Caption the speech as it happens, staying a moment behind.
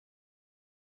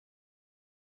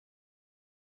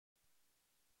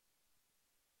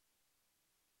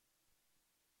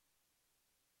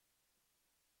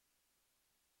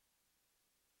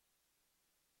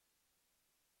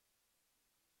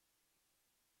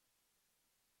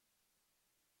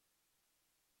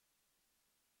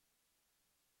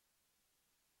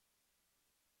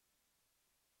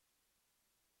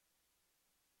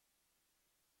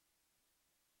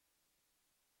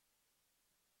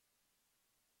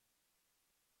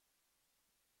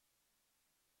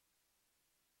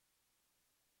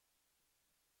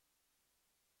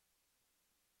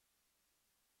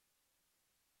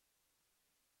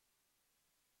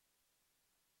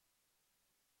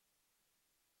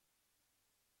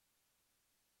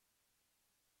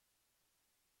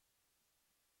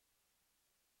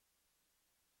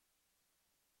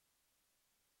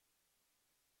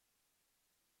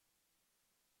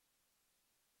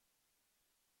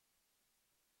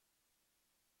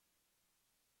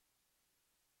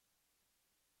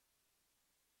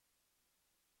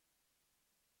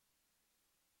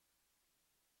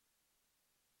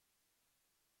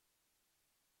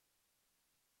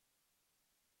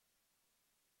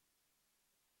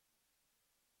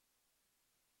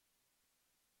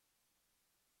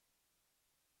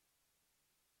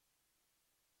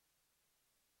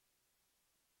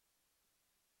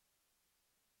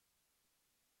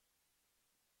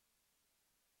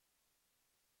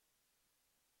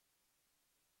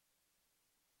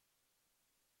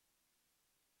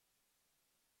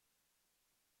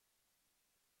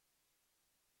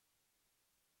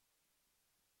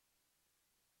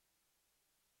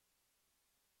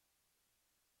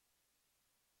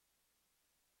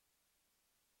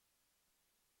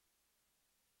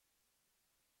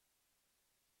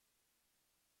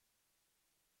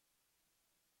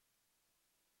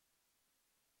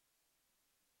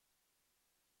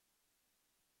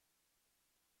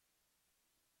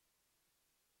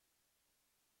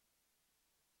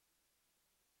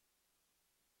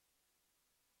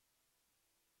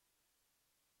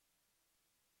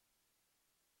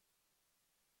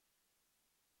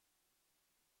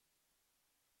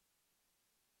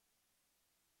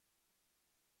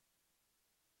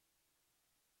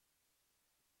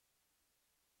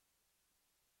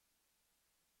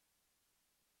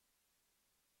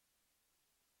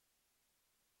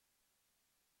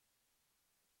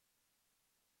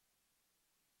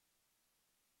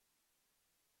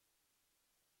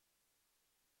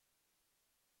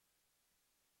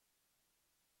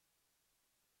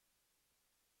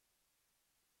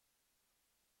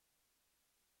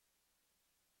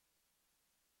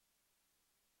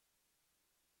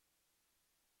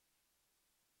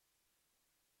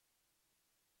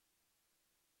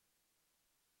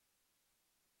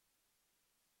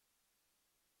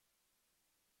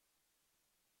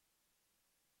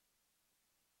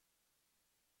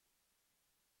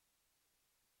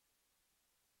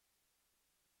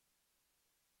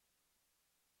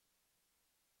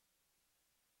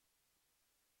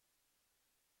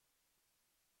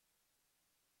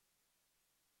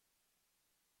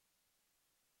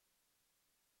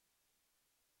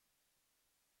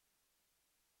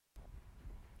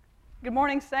Good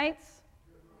morning, saints.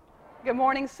 Good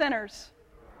morning, sinners.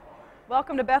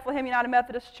 Welcome to Bethlehem United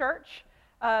Methodist Church.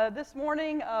 This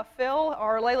morning, Phil,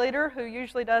 our lay leader, who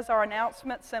usually does our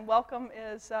announcements and welcome,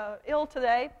 is ill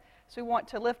today. So we want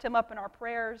to lift him up in our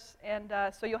prayers, and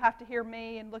so you'll have to hear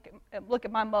me and look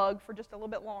at my mug for just a little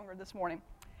bit longer this morning.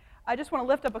 I just want to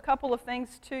lift up a couple of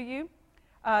things to you.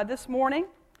 This morning,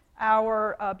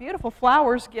 our beautiful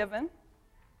flowers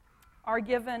are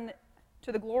given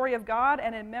to the glory of God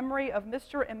and in memory of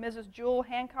Mr. and Mrs. Jewel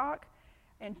Hancock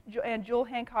and Jewel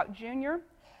Hancock Jr.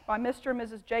 by Mr. and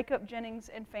Mrs. Jacob Jennings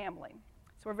and family.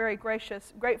 So we're very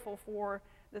grateful for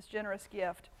this generous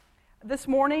gift. This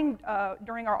morning,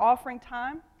 during our offering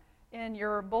time, in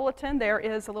your bulletin, there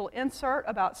is a little insert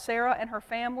about Sarah and her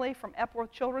family from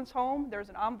Epworth Children's Home. There's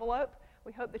an envelope.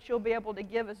 We hope that you'll be able to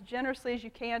give as generously as you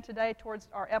can today towards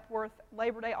our Epworth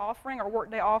Labor Day offering, our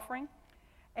Workday offering.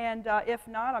 And if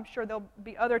not, I'm sure there'll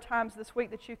be other times this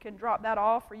week that you can drop that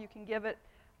off, or you can give it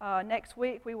next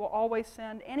week. We will always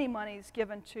send any monies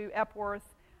given to Epworth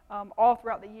all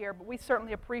throughout the year, but we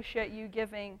certainly appreciate you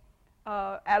giving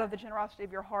out of the generosity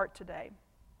of your heart today.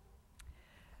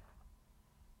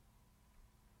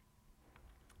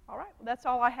 All right, well, that's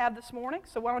all I have this morning,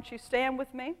 so why don't you stand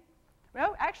with me?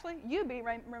 No, actually,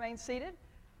 remain seated.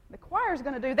 The choir is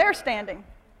going to do their standing.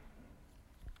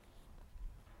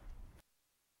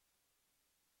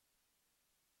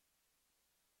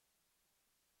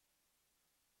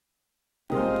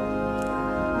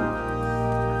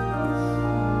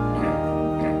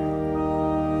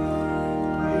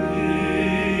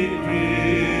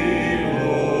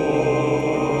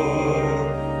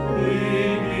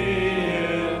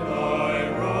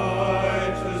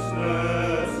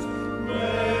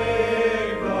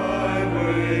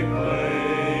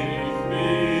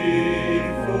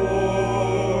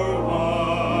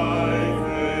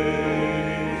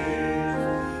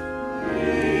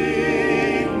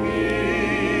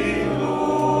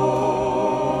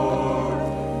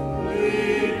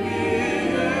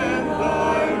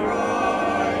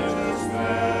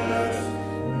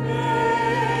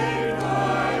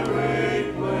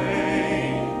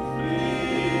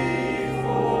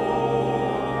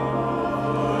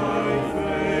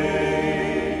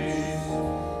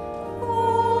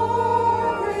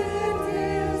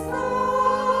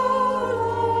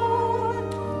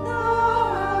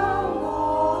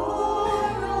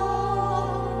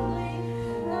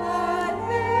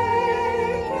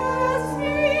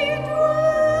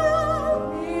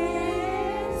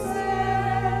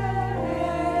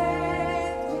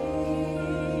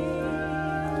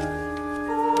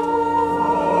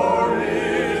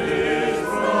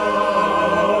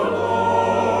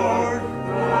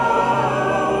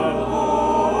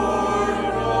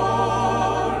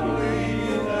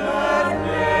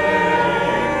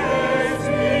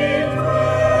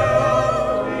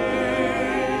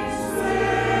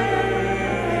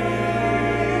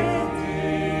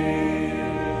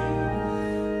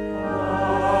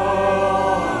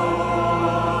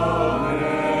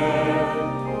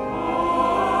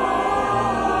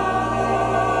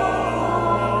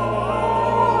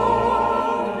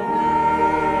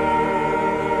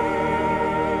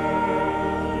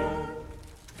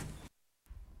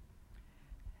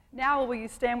 Now will you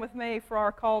stand with me for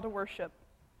our call to worship?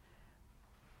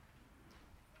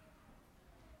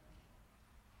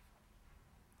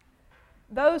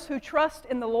 Those who trust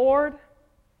in the Lord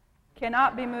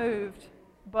cannot be moved,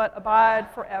 but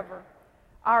abide forever.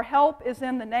 Our help is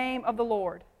in the name of the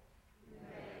Lord.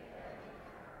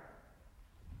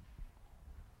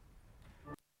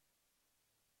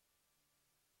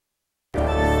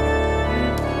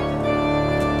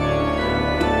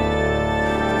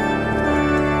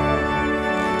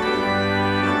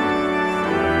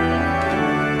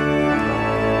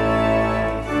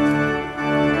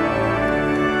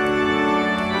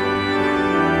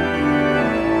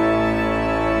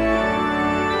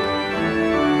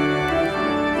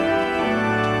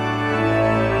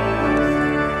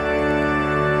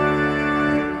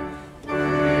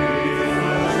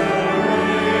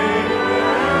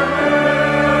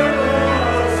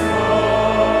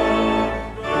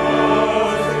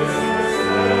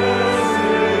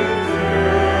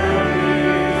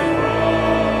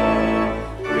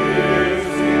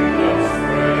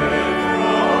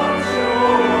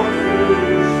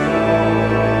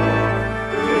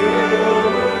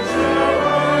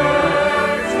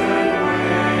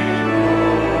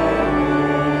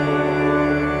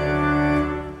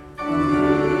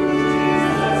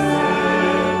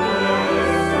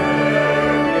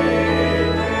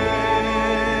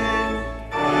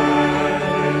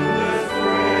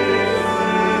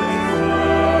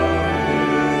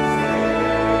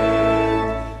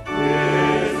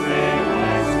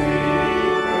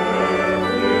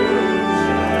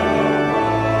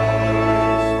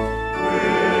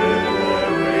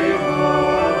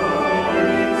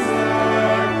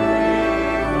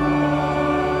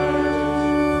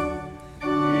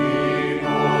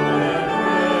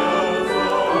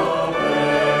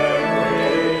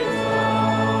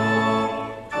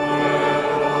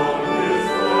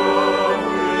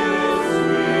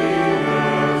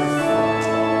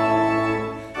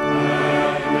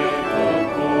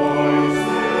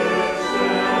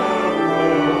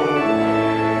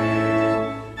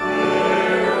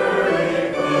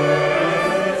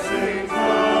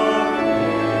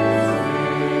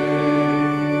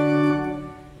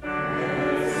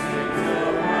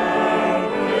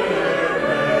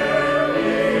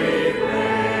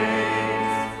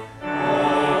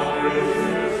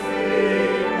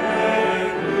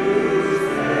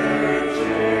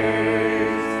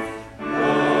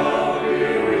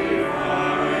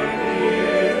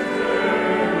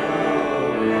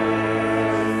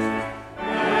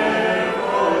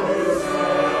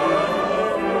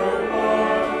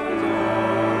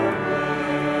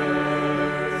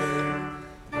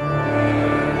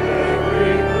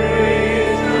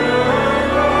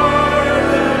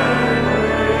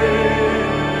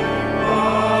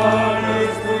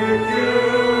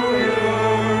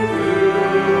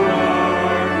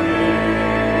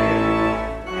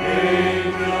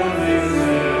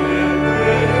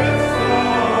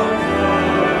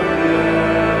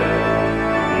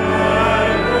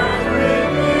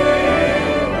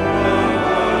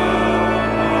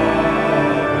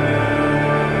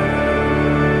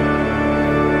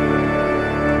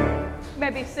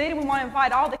 we want to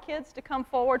invite all the kids to come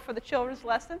forward for the children's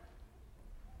lesson.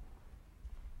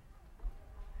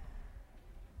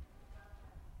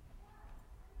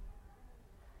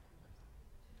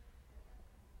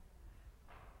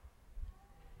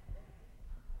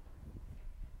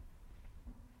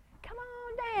 Come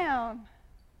on down.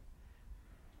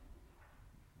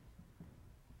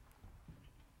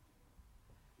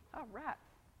 All right.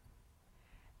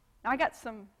 Now I got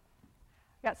some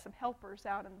helpers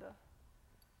out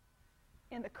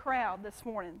in the crowd this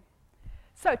morning.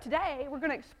 So today we're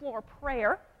going to explore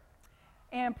prayer,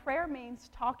 and prayer means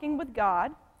talking with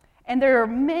God, and there are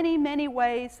many, many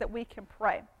ways that we can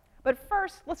pray. But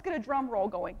first, let's get a drum roll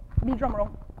going. Give me a drum roll.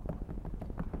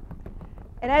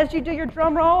 And as you do your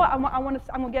drum roll, I'm going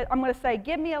to say,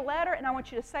 give me a letter, and I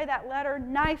want you to say that letter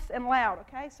nice and loud,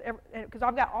 okay? Because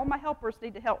I've got all my helpers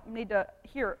need to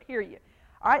hear you.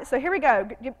 All right, so here we go.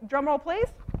 Drum roll, please.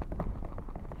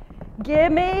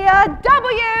 Give me a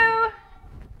W.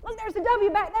 Look, there's a W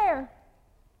back there.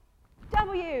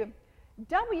 W.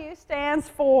 W stands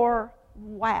for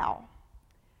wow.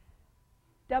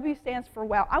 W stands for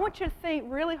wow. I want you to think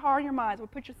really hard in your minds. We'll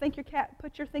put your thinking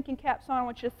caps on. I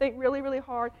want you to think really, really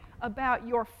hard about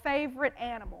your favorite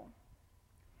animal.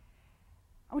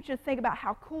 I want you to think about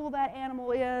how cool that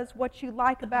animal is, what you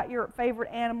like about your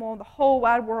favorite animal, the whole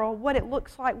wide world, what it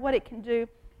looks like, what it can do.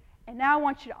 And now I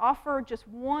want you to offer just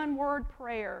one word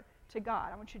prayer to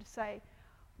God. I want you to say,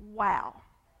 wow.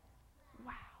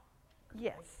 Wow.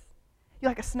 Yes. You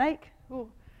like a snake?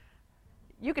 Ooh.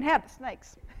 You can have the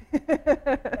snakes.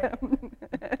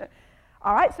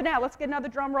 All right, so now let's get another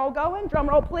drum roll going. Drum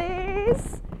roll,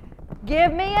 please.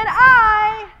 Give me an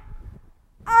I.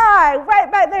 I,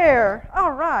 right back there.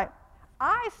 All right.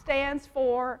 I stands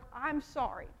for I'm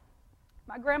sorry.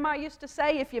 My grandma used to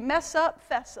say, if you mess up,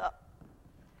 fess up.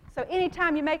 So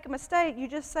anytime you make a mistake, you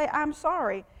just say, I'm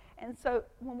sorry. And so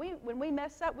when we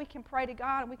mess up, we can pray to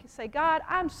God, and we can say, God,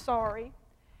 I'm sorry.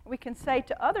 We can say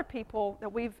to other people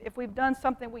that if we've done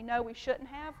something we know we shouldn't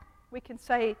have, we can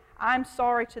say, I'm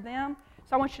sorry to them.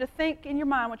 So I want you to think in your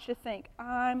mind, I want you to think,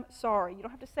 I'm sorry. You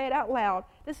don't have to say it out loud.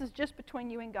 This is just between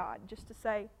you and God, just to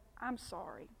say, I'm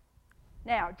sorry.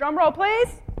 Now, drum roll,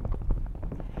 please.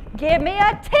 Give me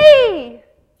a T.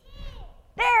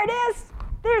 There it is.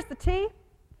 There's the T.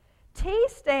 T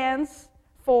stands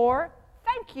for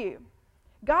thank you.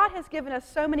 God has given us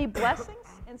so many blessings,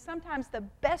 and sometimes the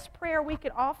best prayer we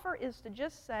could offer is to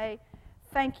just say,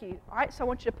 thank you. All right, so I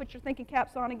want you to put your thinking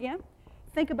caps on again.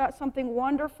 Think about something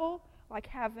wonderful, like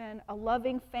having a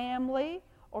loving family,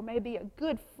 or maybe a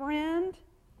good friend,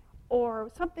 or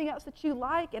something else that you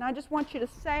like, and I just want you to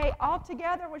say all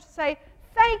together, which say,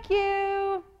 thank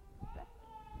you.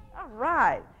 All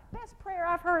right, best prayer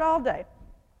I've heard all day.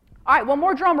 All right, one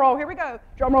more drum roll. Here we go.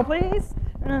 Drum roll, please.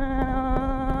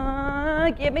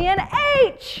 Give me an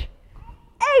H.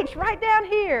 H, right down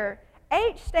here.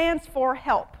 H stands for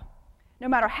help. No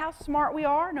matter how smart we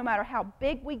are, no matter how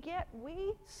big we get,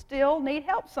 we still need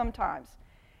help sometimes.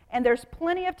 And there's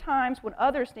plenty of times when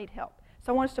others need help.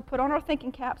 So I want us to put on our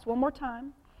thinking caps one more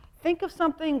time. Think of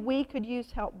something we could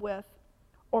use help with,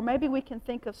 or maybe we can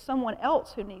think of someone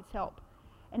else who needs help.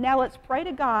 And now let's pray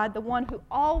to God, the one who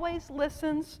always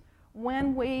listens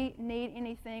when we need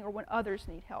anything or when others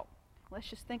need help. Let's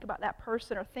just think about that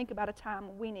person, or think about a time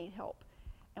when we need help.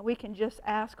 And we can just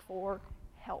ask for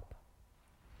help.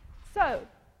 So,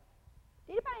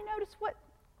 did anybody notice what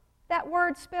that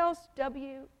word spells?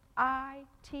 W-I-T-H?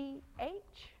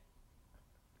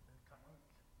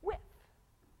 With.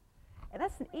 And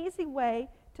that's an easy way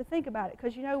to think about it,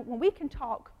 because you know, when we can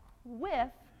talk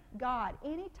with God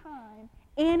anytime,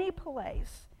 any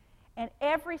place, and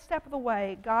every step of the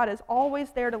way, God is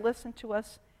always there to listen to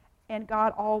us, and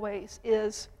God always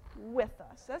is with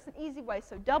us. So that's an easy way.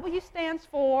 So W stands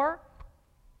for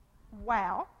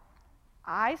wow.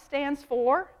 I stands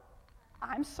for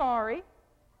I'm sorry.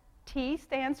 T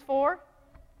stands for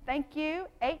thank you.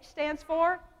 H stands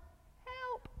for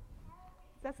help.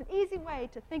 That's an easy way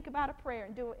to think about a prayer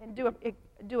and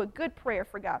do a good prayer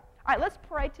for God. All right, let's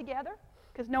pray together,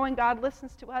 because knowing God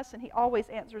listens to us and He always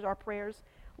answers our prayers.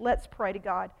 Let's pray to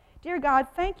God. Dear God,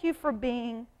 thank you for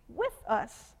being with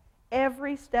us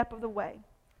every step of the way.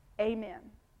 Amen.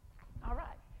 All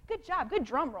right. Good job. Good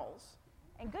drum rolls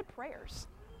and good prayers.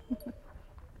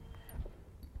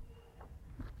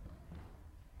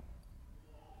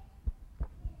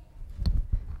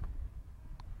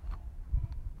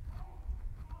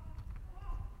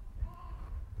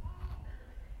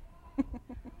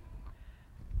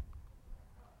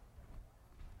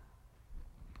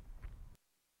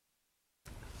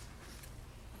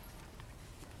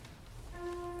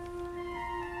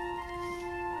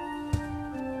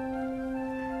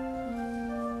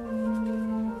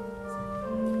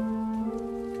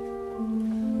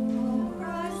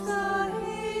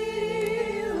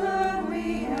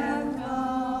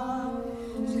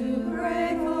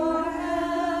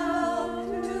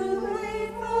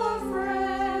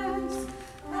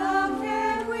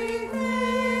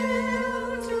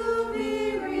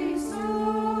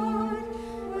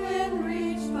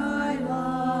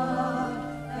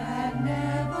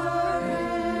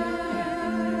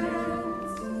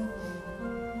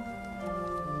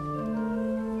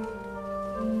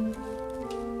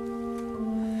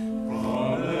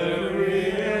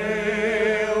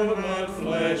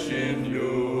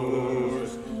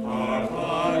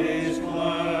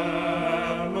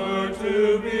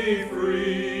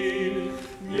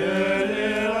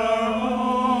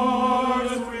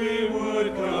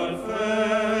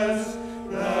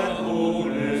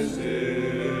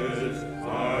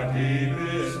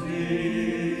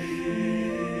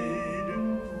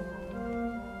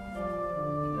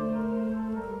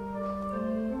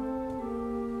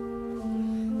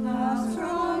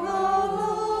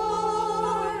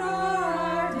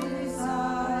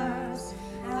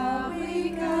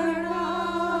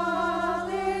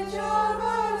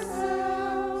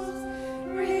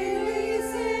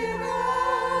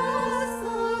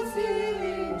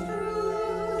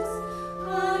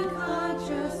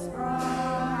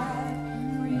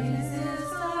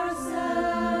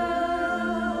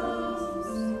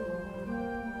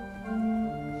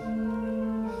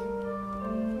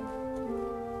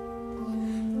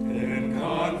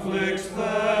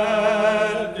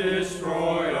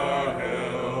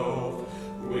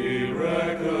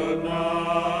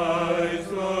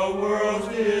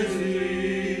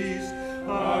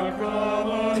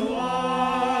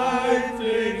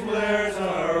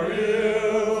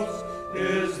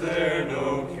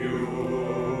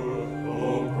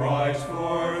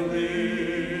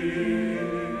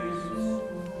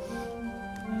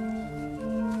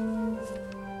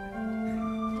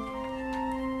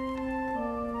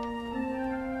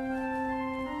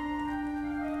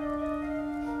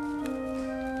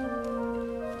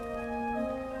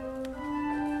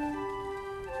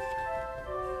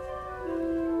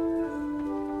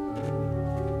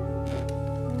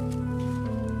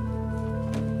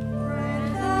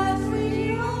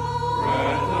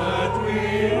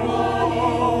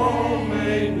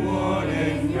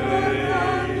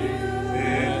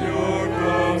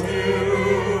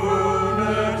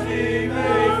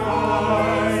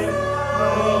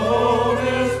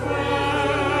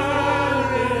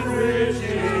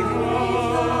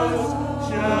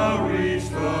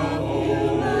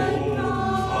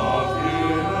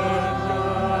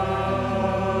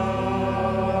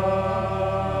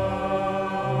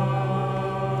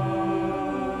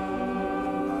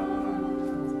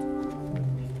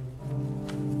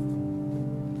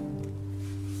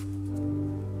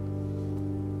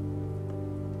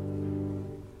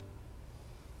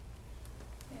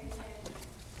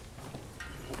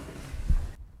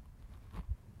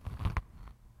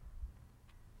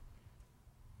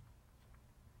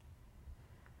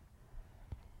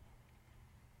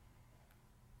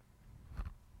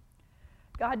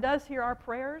 God does hear our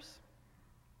prayers.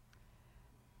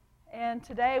 And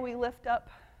today we lift up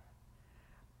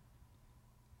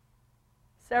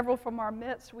several from our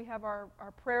midst. We have our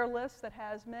prayer list that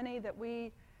has many that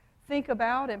we think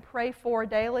about and pray for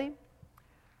daily.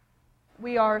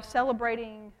 We are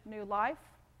celebrating new life.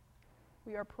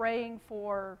 We are praying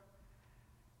for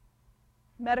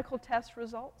medical test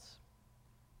results.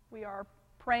 We are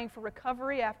praying for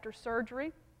recovery after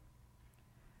surgery.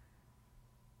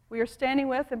 We are standing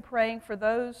with and praying for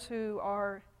those who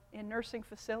are in nursing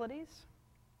facilities.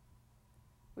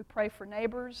 We pray for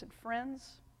neighbors and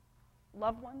friends,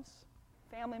 loved ones,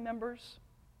 family members,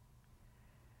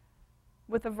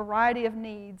 with a variety of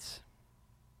needs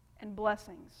and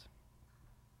blessings.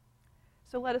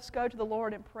 So let us go to the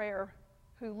Lord in prayer,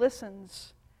 who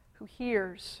listens, who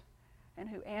hears, and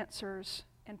who answers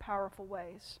in powerful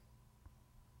ways.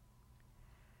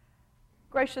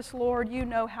 Gracious Lord, you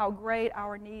know how great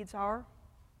our needs are.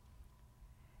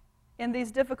 In these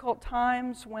difficult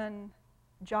times when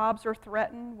jobs are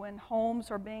threatened, when homes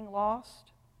are being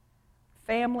lost,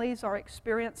 families are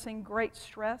experiencing great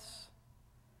stress,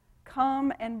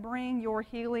 come and bring your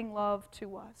healing love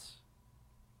to us.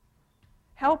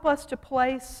 Help us to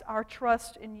place our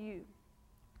trust in you.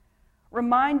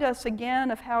 Remind us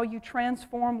again of how you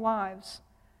transform lives,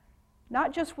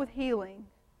 not just with healing,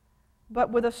 but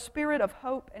with a spirit of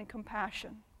hope and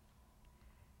compassion.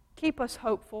 Keep us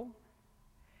hopeful.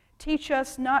 Teach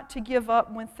us not to give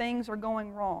up when things are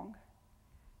going wrong.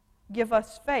 Give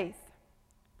us faith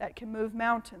that can move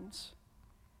mountains.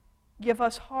 Give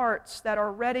us hearts that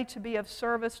are ready to be of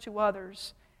service to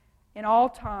others in all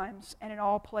times and in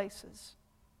all places.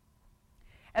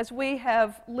 As we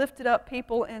have lifted up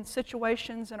people in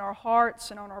situations in our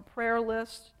hearts and on our prayer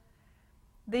list,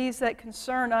 these that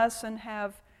concern us and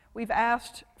we've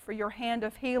asked for your hand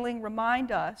of healing, remind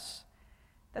us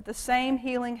that the same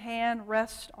healing hand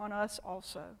rests on us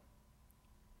also.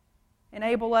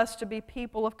 Enable us to be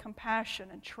people of compassion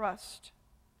and trust.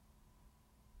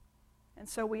 And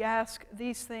so we ask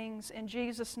these things in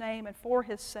Jesus' name and for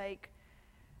His sake.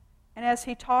 And as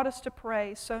He taught us to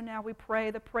pray, so now we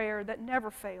pray the prayer that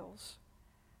never fails.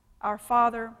 Our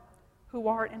Father, who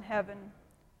art in heaven,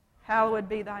 hallowed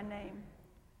be thy name.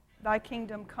 Thy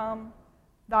kingdom come,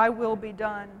 thy will be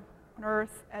done on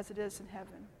earth as it is in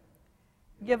heaven.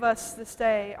 Give us this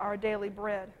day our daily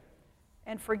bread,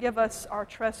 and forgive us our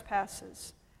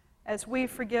trespasses, as we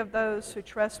forgive those who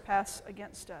trespass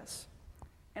against us.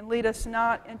 And lead us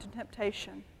not into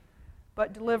temptation,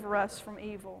 but deliver us from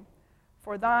evil.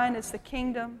 For thine is the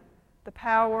kingdom, the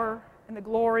power, and the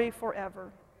glory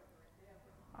forever.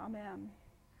 Amen.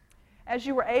 As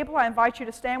you were able, I invite you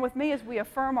to stand with me as we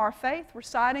affirm our faith,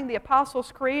 reciting the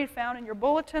Apostles' Creed found in your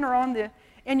bulletin or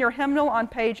in your hymnal on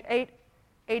page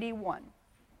 881.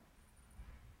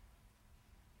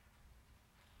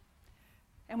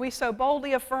 And we so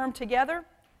boldly affirm together,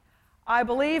 I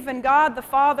believe in God the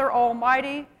Father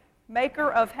Almighty,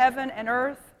 maker of heaven and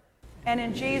earth, and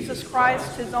in Jesus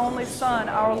Christ, His only Son,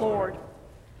 our Lord,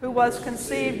 who was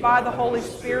conceived by the Holy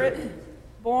Spirit,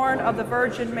 born of the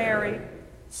Virgin Mary,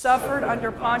 suffered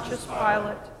under Pontius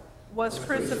Pilate, was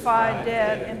crucified,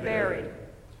 dead, and buried.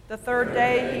 The third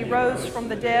day He rose from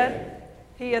the dead.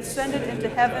 He ascended into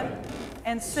heaven,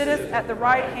 and sitteth at the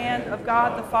right hand of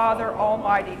God the Father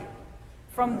Almighty.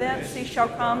 From thence He shall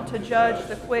come to judge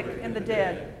the quick and the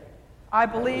dead. I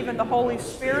believe in the Holy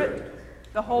Spirit,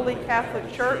 the Holy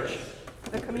Catholic Church,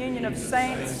 the communion of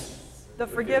saints, the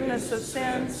forgiveness of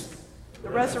sins, the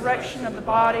resurrection of the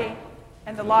body,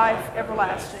 and the life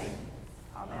everlasting.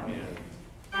 Amen.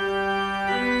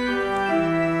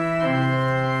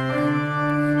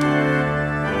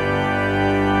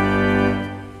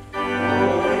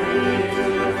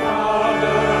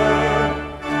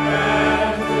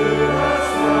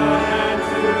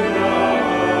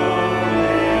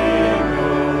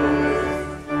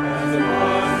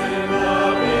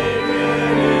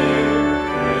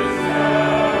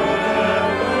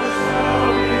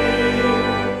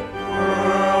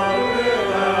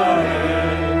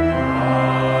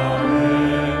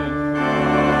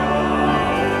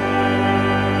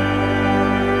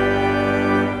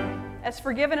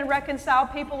 Forgiven and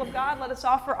reconciled people of God, let us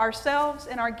offer ourselves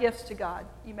and our gifts to God.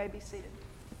 You may be seated.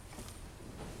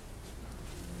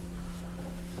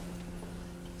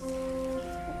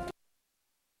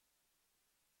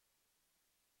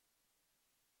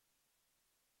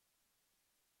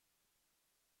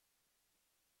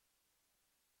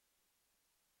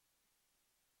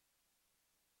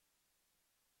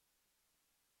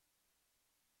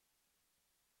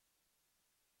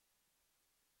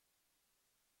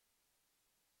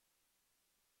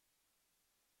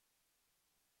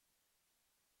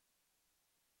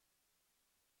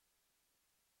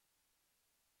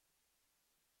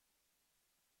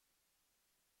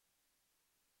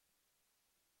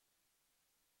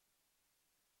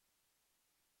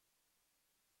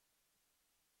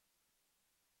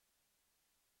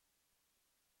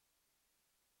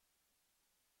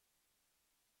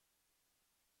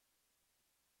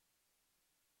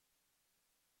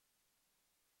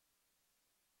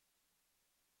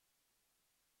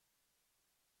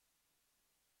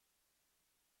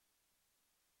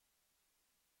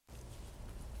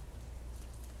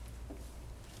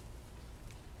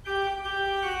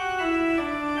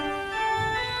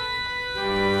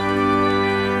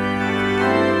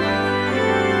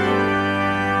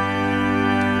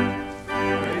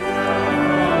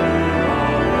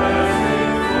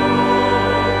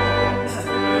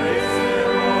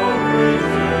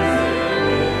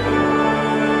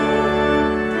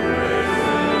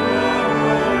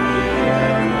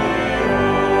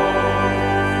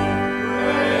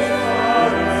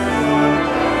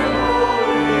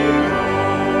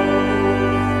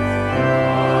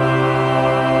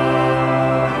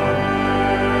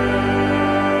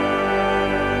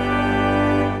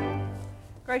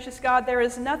 gracious God, there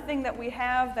is nothing that we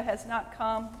have that has not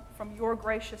come from your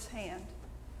gracious hand.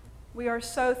 We are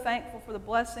so thankful for the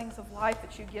blessings of life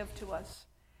that you give to us.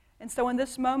 And so in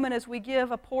this moment, as we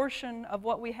give a portion of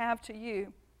what we have to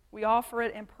you, we offer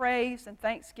it in praise and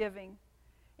thanksgiving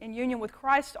in union with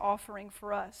Christ's offering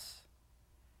for us.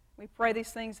 We pray these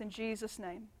things in Jesus'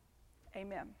 name.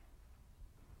 Amen.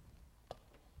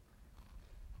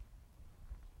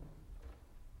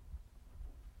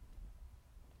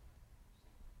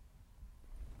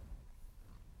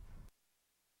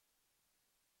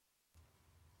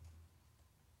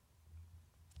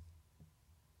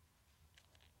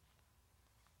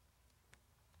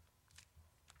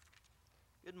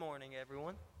 Good morning,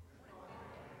 everyone.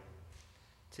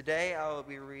 Today I will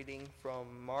be reading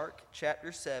from Mark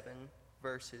chapter 7,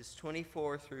 verses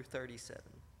 24 through 37.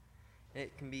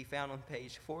 It can be found on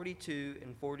page 42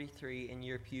 and 43 in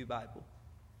your Pew Bible.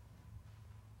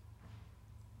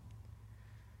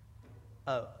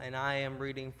 Oh, and I am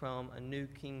reading from a New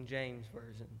King James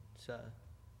Version, so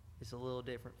it's a little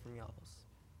different from y'all's.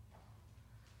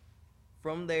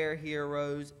 From there he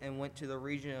arose and went to the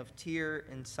region of Tyre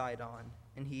and Sidon.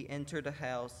 And he entered a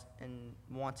house and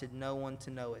wanted no one to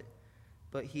know it,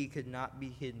 but he could not be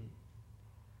hidden.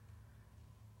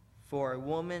 For a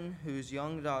woman whose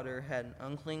young daughter had an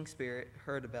unclean spirit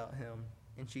heard about him,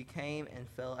 and she came and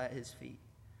fell at his feet.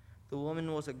 The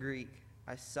woman was a Greek,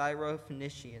 a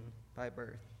Syrophoenician by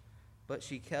birth, but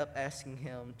she kept asking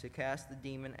him to cast the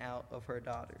demon out of her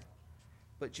daughter.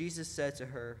 But Jesus said to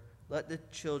her, "Let the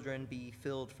children be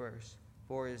filled first.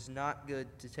 For it is not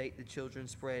good to take the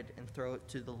children's bread and throw it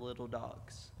to the little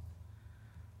dogs."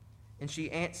 And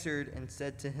she answered and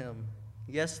said to him,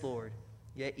 "Yes, Lord,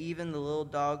 yet even the little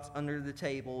dogs under the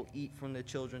table eat from the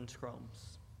children's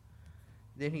crumbs."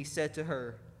 Then he said to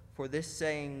her, "For this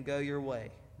saying, go your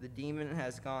way, the demon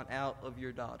has gone out of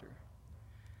your daughter."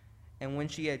 And when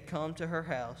she had come to her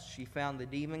house, she found the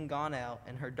demon gone out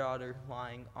and her daughter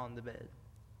lying on the bed.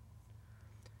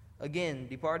 Again,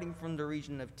 departing from the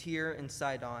region of Tyre and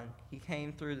Sidon, he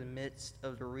came through the midst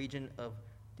of the region of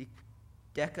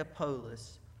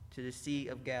Decapolis to the Sea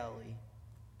of Galilee.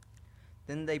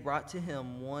 Then they brought to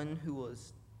him one who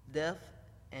was deaf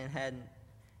and had an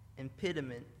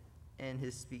impediment in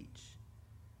his speech.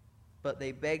 But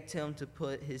they begged him to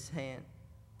put his hand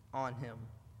on him.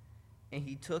 And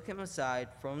he took him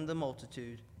aside from the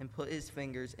multitude and put his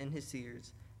fingers in his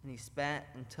ears, and he spat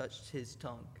and touched his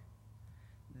tongue.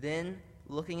 Then,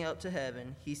 looking up to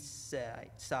heaven, he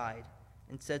sighed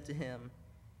and said to him,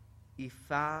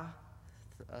 "Ephphatha,"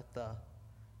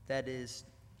 that is,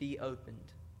 "be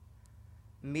opened."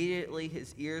 Immediately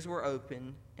his ears were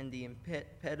opened, and the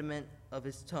impediment of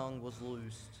his tongue was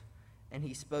loosed, and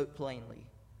he spoke plainly.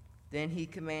 Then he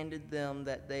commanded them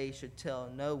that they should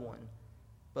tell no one,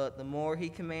 but the more he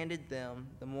commanded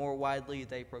them, the more widely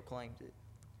they proclaimed it.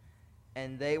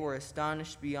 And they were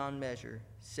astonished beyond measure,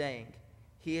 saying,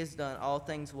 "He has done all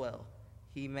things well.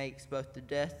 He makes both the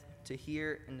deaf to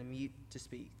hear and the mute to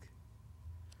speak."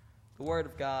 The word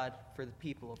of God for the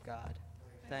people of God.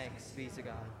 Thanks be to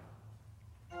God.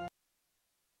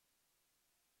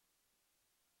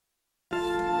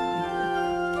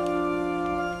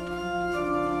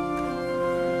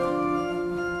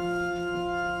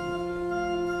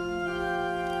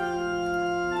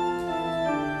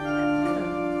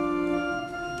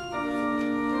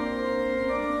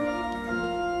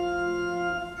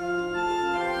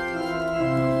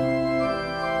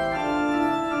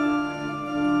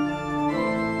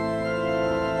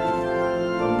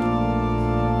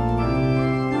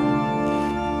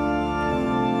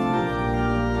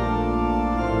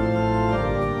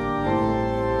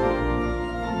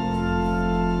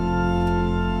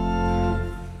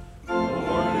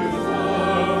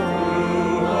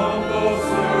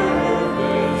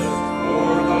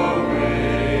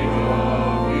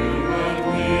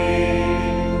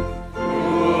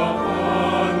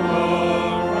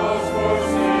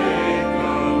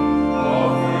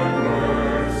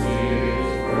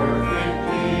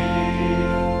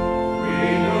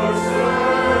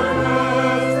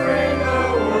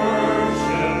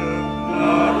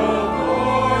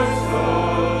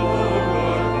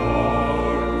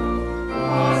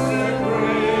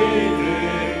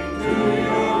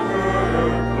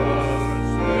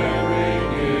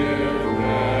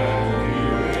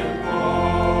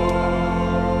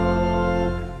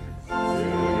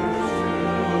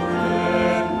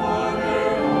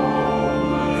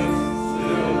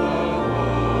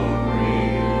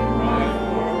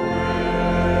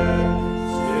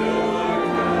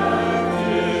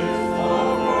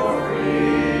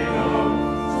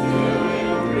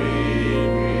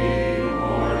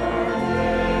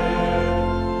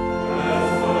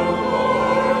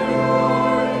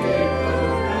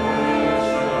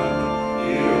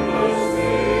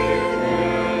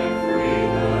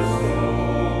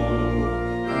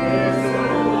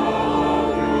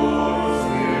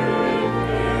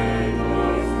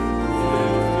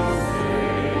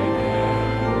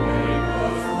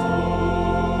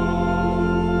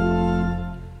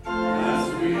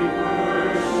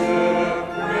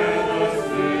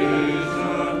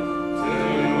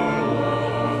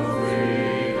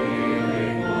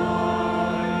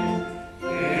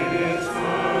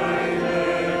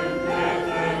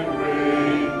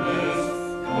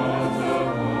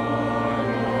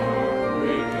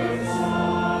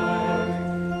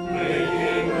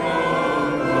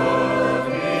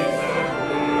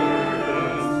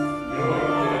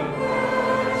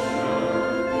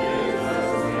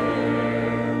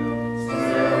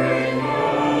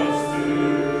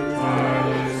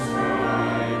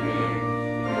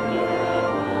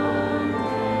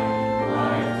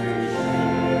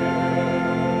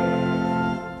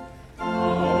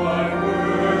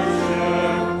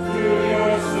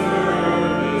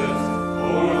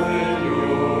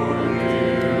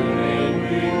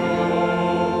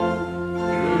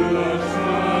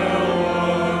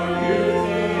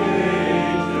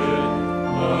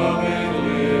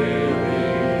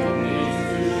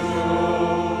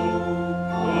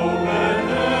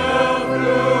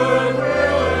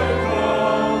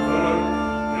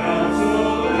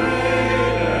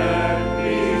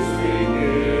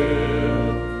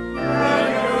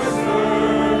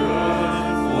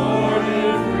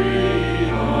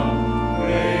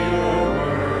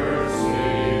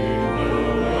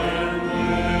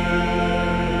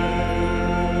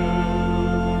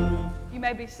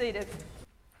 may be seated.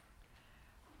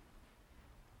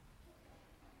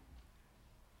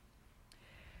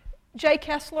 J.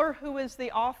 Kessler, who is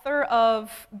the author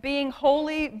of Being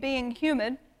Holy, Being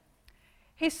Human,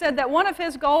 he said that one of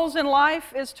his goals in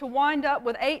life is to wind up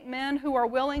with 8 men who are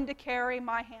willing to carry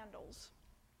my handles.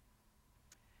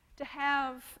 To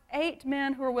have 8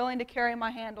 men who are willing to carry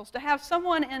my handles. To have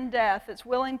someone in death that's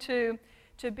willing to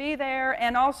be there.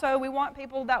 And also we want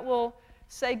people that will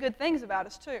say good things about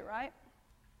us too, right?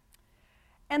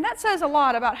 And that says a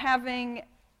lot about having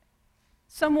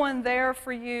someone there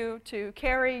for you to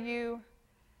carry you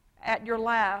at your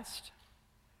last.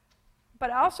 But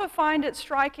I also find it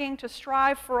striking to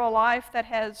strive for a life that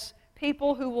has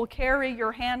people who will carry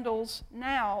your handles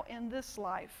now in this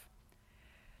life.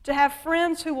 To have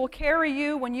friends who will carry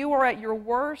you when you are at your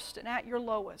worst and at your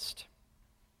lowest.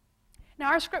 Now,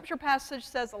 our scripture passage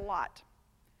says a lot.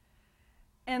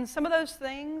 And some of those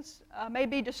things may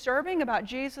be disturbing about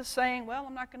Jesus saying, well,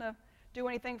 I'm not going to do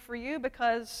anything for you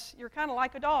because you're kind of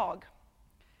like a dog.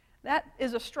 That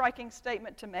is a striking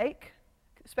statement to make,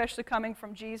 especially coming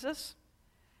from Jesus.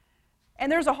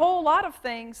 And there's a whole lot of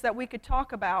things that we could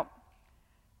talk about.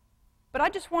 But I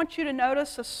just want you to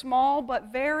notice a small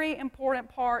but very important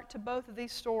part to both of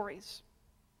these stories.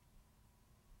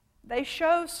 They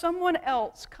show someone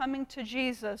else coming to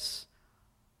Jesus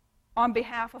on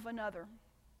behalf of another.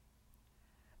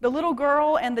 The little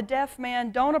girl and the deaf man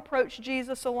don't approach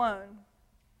Jesus alone,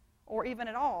 or even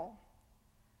at all.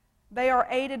 They are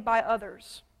aided by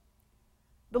others.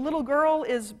 The little girl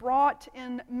is brought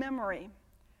in memory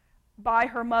by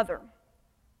her mother.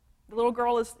 The little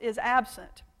girl is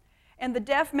absent. And the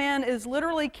deaf man is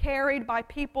literally carried by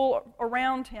people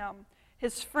around him,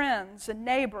 his friends and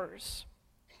neighbors.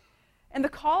 And the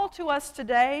call to us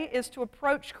today is to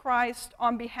approach Christ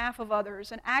on behalf of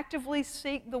others and actively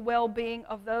seek the well-being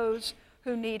of those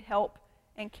who need help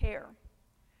and care.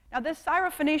 Now, this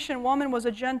Syrophoenician woman was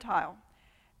a Gentile,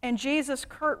 and Jesus'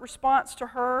 curt response to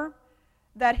her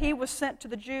that he was sent to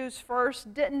the Jews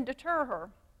first didn't deter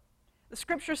her. The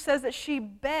scripture says that she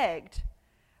begged,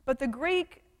 but the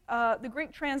Greek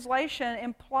translation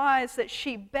implies that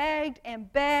she begged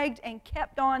and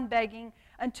kept on begging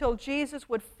until Jesus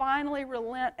would finally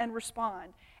relent and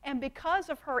respond. And because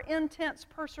of her intense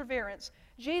perseverance,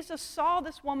 Jesus saw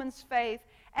this woman's faith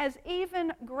as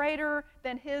even greater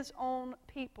than his own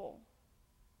people.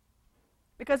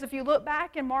 Because if you look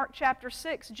back in Mark chapter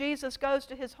 6, Jesus goes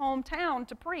to his hometown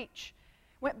to preach.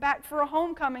 Went back for a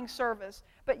homecoming service,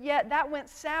 but yet that went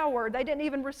sour. They didn't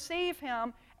even receive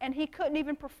him, and he couldn't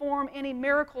even perform any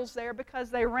miracles there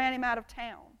because they ran him out of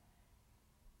town.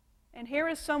 And here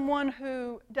is someone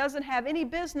who doesn't have any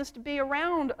business to be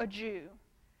around a Jew,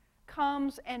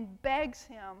 comes and begs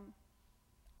him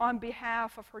on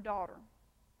behalf of her daughter.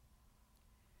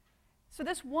 So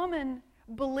this woman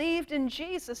believed in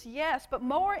Jesus, yes, but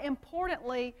more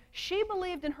importantly, she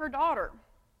believed in her daughter.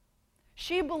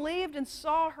 She believed and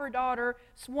saw her daughter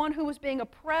as one who was being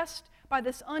oppressed by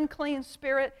this unclean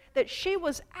spirit, that she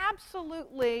was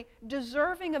absolutely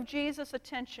deserving of Jesus'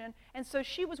 attention, and so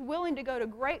she was willing to go to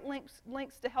great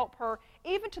lengths to help her,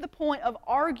 even to the point of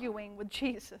arguing with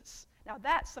Jesus. Now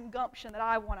that's some gumption that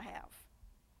I want to have.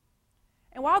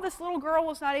 And while this little girl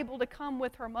was not able to come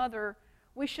with her mother,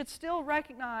 we should still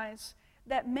recognize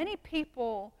that many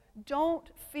people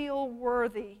don't feel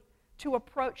worthy to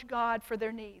approach God for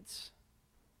their needs.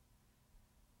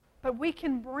 But we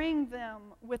can bring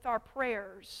them with our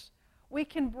prayers. We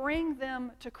can bring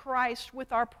them to Christ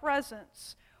with our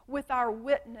presence, with our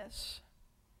witness.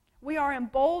 We are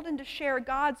emboldened to share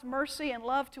God's mercy and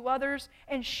love to others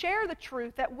and share the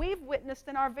truth that we've witnessed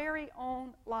in our very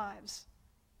own lives.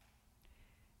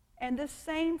 And this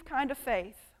same kind of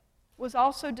faith was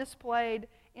also displayed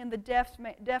in the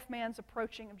deaf man's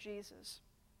approaching of Jesus.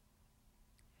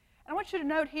 And I want you to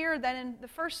note here that in the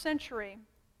first century,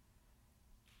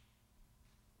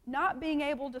 not being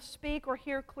able to speak or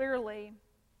hear clearly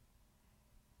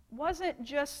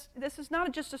this is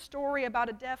not just a story about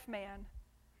a deaf man.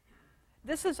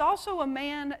 This is also a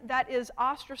man that is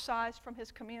ostracized from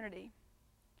his community.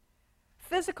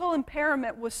 Physical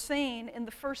impairment was seen in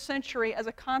the first century as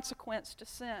a consequence to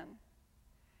sin.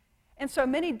 And so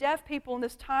many deaf people in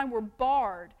this time were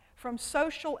barred from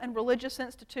social and religious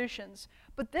institutions.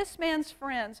 But this man's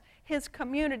friends, his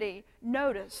community,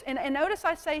 notice, and notice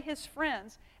I say his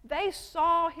friends, they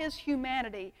saw his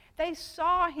humanity. They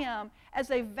saw him as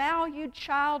a valued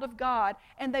child of God,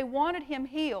 and they wanted him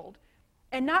healed.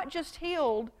 And not just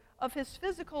healed of his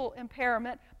physical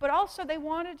impairment, but also they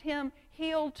wanted him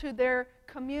healed to their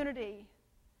community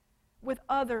with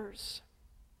others.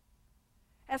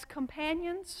 As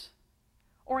companions,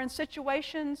 or in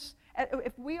situations,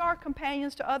 if we are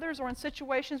companions to others, or in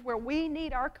situations where we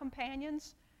need our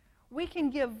companions, we can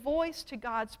give voice to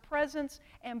God's presence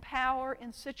and power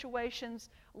in situations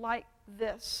like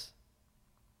this.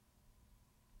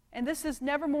 And this is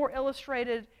never more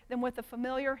illustrated than with a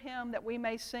familiar hymn that we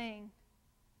may sing.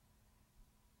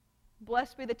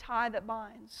 Blessed be the tie that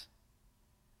binds.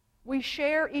 We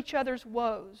share each other's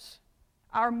woes,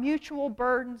 our mutual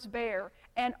burdens bear,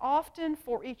 and often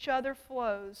for each other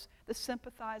flows the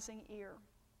sympathizing ear.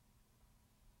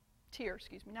 Tear,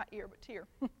 excuse me, not ear, but tear.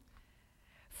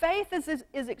 Faith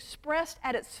is expressed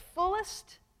at its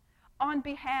fullest on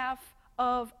behalf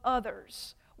of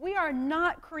others. We are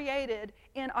not created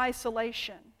in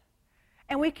isolation.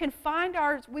 And we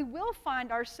will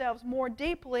find ourselves more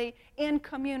deeply in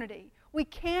community. We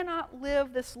cannot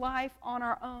live this life on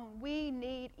our own. We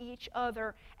need each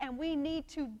other, and we need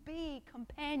to be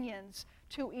companions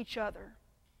to each other.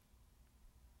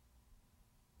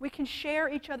 We can share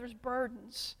each other's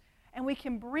burdens, and we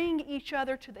can bring each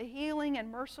other to the healing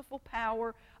and merciful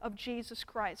power of Jesus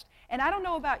Christ. And I don't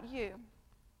know about you,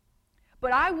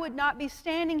 but I would not be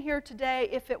standing here today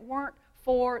if it weren't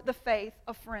for the faith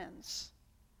of friends.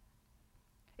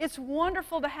 It's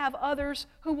wonderful to have others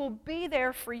who will be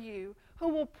there for you, who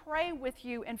will pray with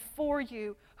you and for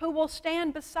you, who will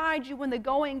stand beside you when the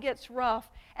going gets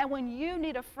rough and when you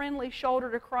need a friendly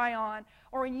shoulder to cry on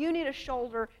or when you need a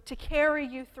shoulder to carry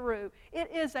you through.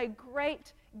 It is a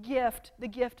great gift, the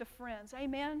gift of friends.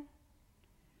 Amen?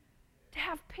 To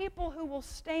have people who will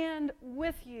stand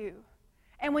with you,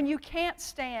 and when you can't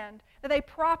stand, that they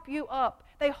prop you up,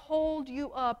 they hold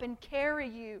you up and carry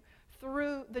you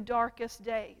through the darkest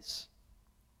days.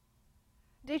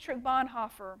 Dietrich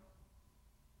Bonhoeffer,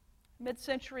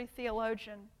 mid-century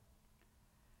theologian,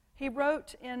 he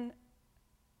wrote in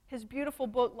his beautiful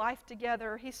book, Life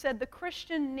Together, he said, "The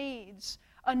Christian needs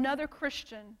another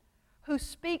Christian who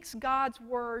speaks God's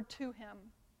word to him.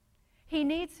 He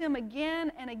needs him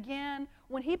again and again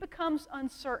when he becomes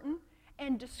uncertain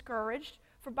and discouraged,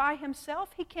 for by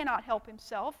himself he cannot help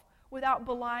himself without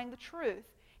belying the truth.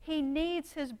 He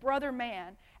needs his brother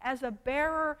man as a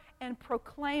bearer and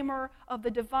proclaimer of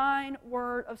the divine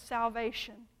word of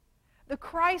salvation. The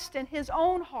Christ in his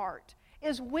own heart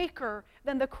is weaker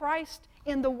than the Christ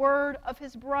in the word of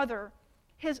his brother.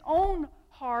 His own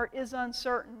heart is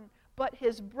uncertain, but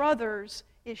his brother's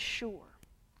is sure."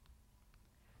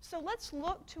 So let's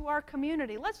look to our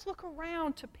community. Let's look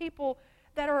around to people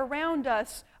that are around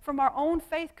us, from our own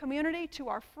faith community to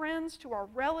our friends, to our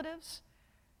relatives,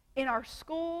 in our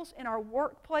schools, in our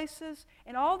workplaces,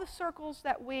 in all the circles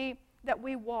that we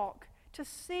walk, to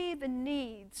see the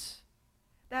needs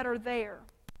that are there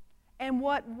and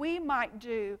what we might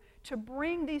do to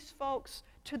bring these folks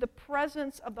to the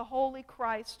presence of the Holy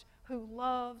Christ who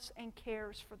loves and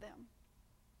cares for them.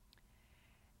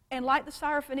 And like the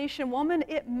Syrophoenician woman,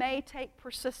 it may take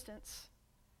persistence.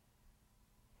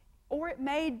 Or it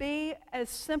may be as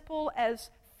simple as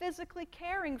physically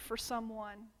caring for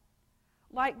someone,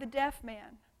 like the deaf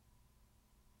man.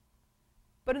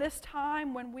 But in this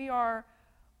time when we are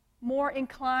more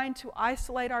inclined to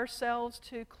isolate ourselves,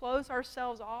 to close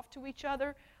ourselves off to each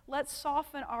other, let's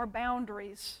soften our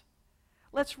boundaries.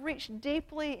 Let's reach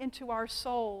deeply into our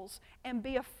souls and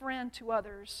be a friend to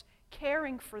others,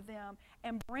 caring for them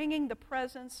and bringing the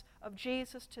presence of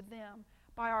Jesus to them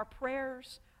by our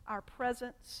prayers, our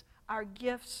presence, our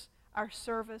gifts, our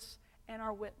service, and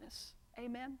our witness.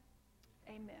 Amen?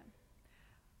 Amen.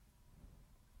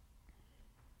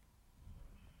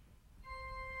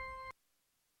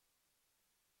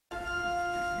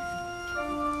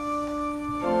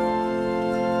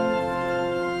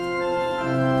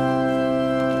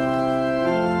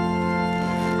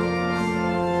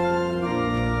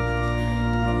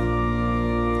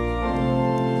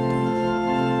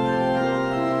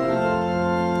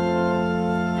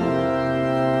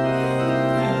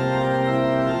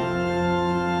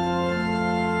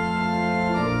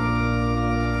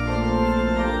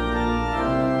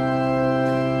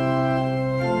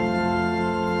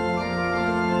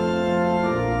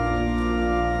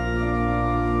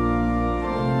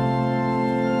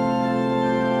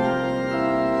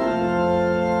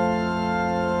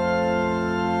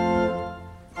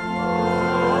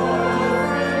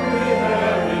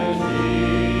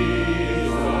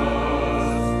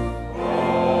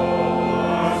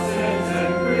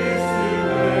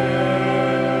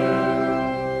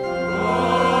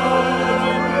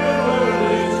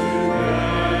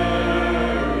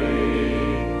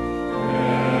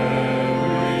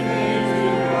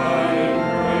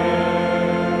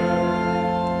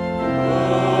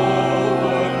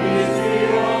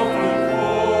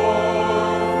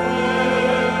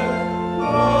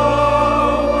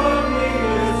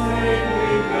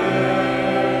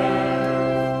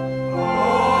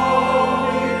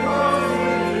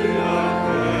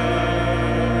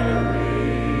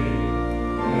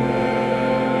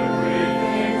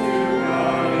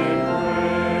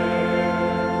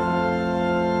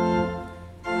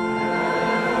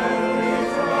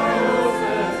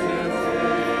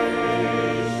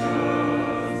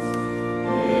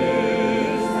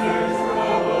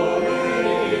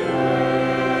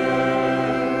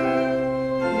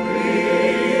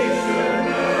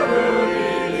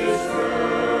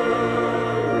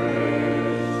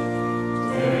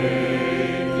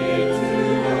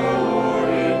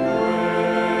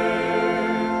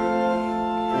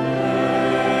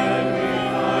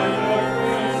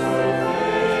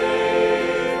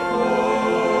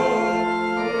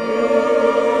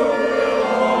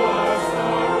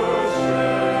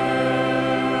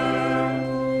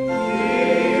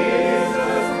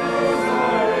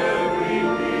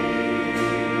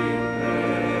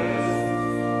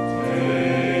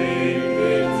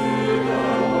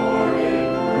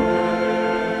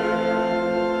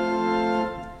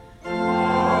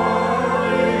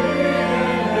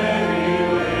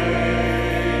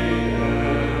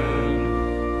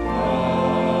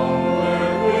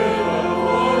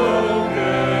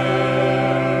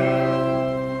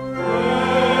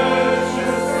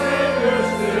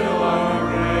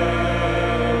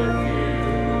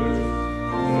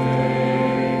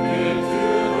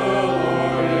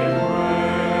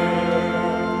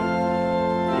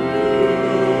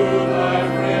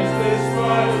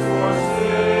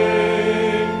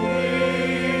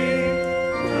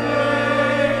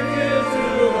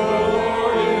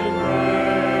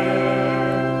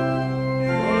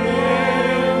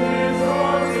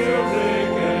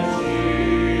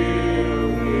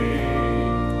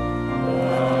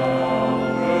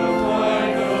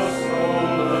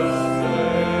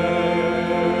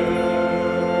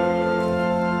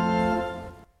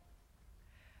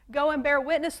 Go and bear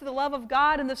witness to the love of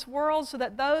God in this world so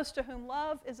that those to whom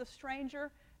love is a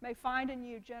stranger may find in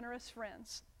you generous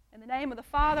friends. In the name of the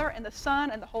Father, and the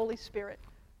Son, and the Holy Spirit.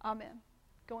 Amen.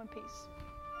 Go in peace.